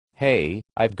Hey,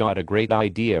 I've got a great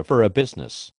idea for a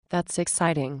business. That's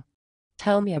exciting.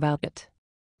 Tell me about it.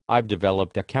 I've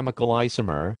developed a chemical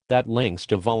isomer that links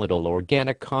to volatile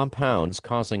organic compounds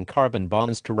causing carbon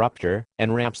bonds to rupture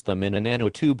and wraps them in a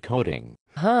nanotube coating.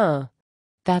 Huh.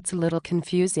 That's a little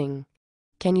confusing.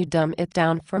 Can you dumb it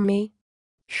down for me?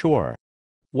 Sure.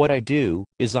 What I do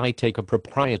is I take a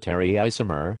proprietary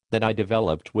isomer that I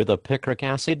developed with a picric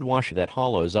acid wash that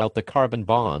hollows out the carbon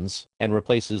bonds and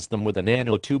replaces them with a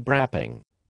nanotube wrapping.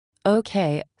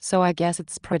 Okay, so I guess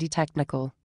it's pretty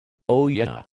technical. Oh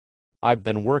yeah. I've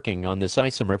been working on this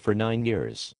isomer for 9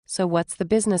 years. So what's the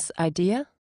business idea?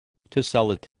 To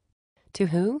sell it, To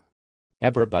who?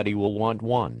 everybody will want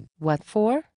one, What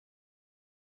for?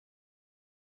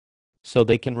 so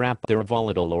they can wrap their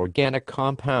volatile organic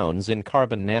compounds in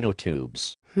carbon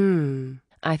nanotubes.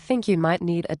 I think you might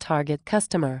need a target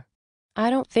customer.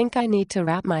 I don't think I need to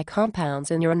wrap my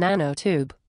compounds in your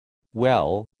nanotube.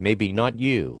 Well, maybe not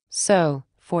you. So,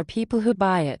 for people who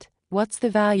buy it, what's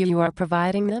the value you are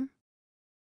providing them?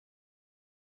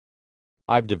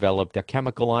 I've developed a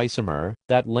chemical isomer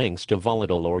that links to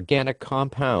volatile organic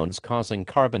compounds causing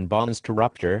carbon bonds to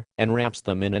rupture and wraps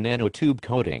them in a nanotube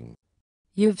coating.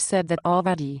 You've said that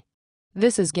already.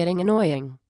 This is getting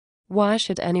annoying. Why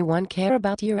should anyone care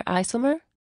about your isomer?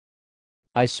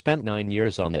 I spent 9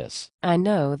 years on this. I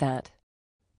know that.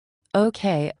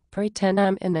 Okay, pretend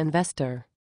I'm an investor.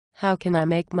 How can I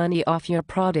make money off your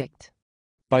product?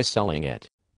 By selling it.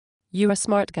 You're a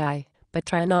smart guy, but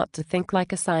try not to think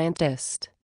like a scientist.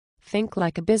 Think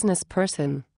like a business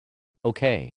person.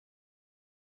 Okay.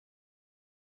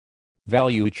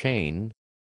 Value chain.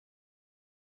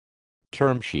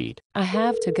 Term sheet. I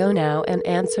have to go now and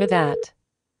answer that.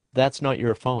 That's not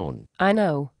your phone. I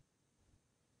know.